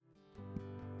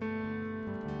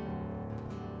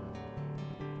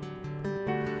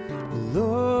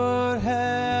Lord,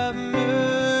 have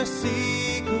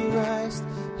mercy. Christ,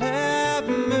 have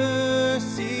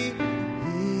mercy.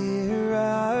 Hear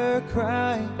our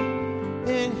cry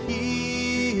and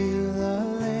heal our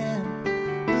land.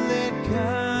 Let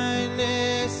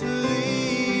kindness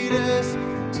lead us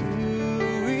to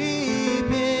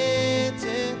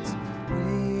repentance.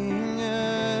 Bring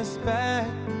us back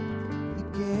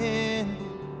again.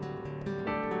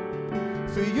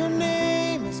 For your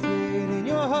name is great and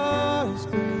your heart is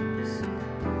grace.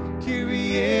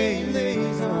 Kyrie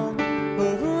eleison.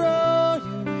 Over all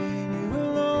you reign, you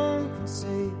alone can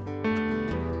save.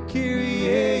 Kyrie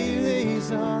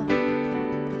eleison.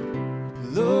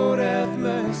 Lord, have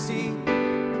mercy.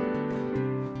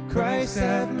 Christ,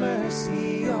 have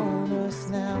mercy on us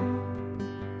now.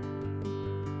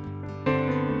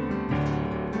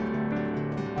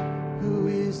 Who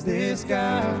is this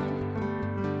God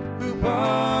who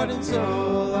pardons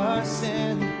all our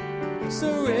sin,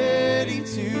 so ready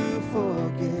to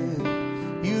forgive?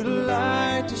 You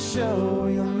delight to show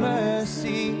your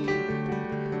mercy.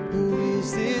 Who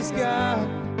is this God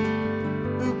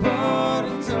who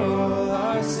pardons all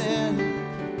our sin,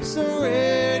 so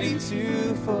ready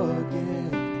to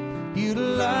forgive? You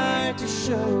delight to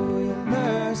show your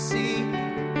mercy.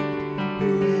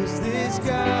 Who is this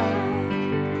God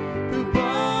who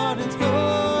pardons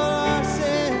all our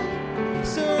sin,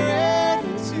 so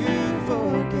ready to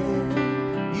forgive?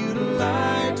 You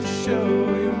delight to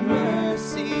show your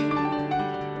mercy.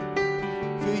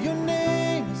 For your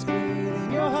name is great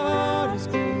and your heart is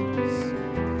grace.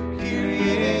 Kyrie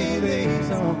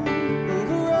eleison.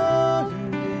 Over all you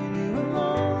reign, you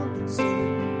alone can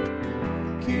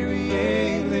save. Kyrie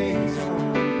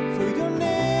eleison. For your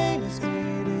name is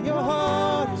great and your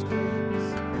heart is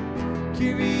grace.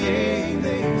 Kyrie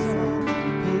eleison.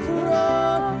 Over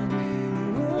all you reign,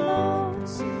 you alone can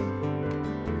save.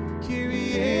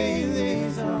 Kyrie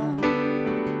eleison.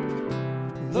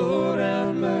 Lord,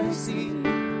 have mercy.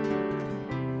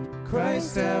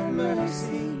 Christ, have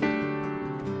mercy.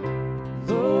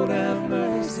 Lord, have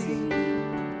mercy.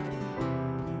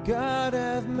 God,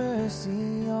 have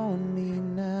mercy on me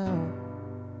now.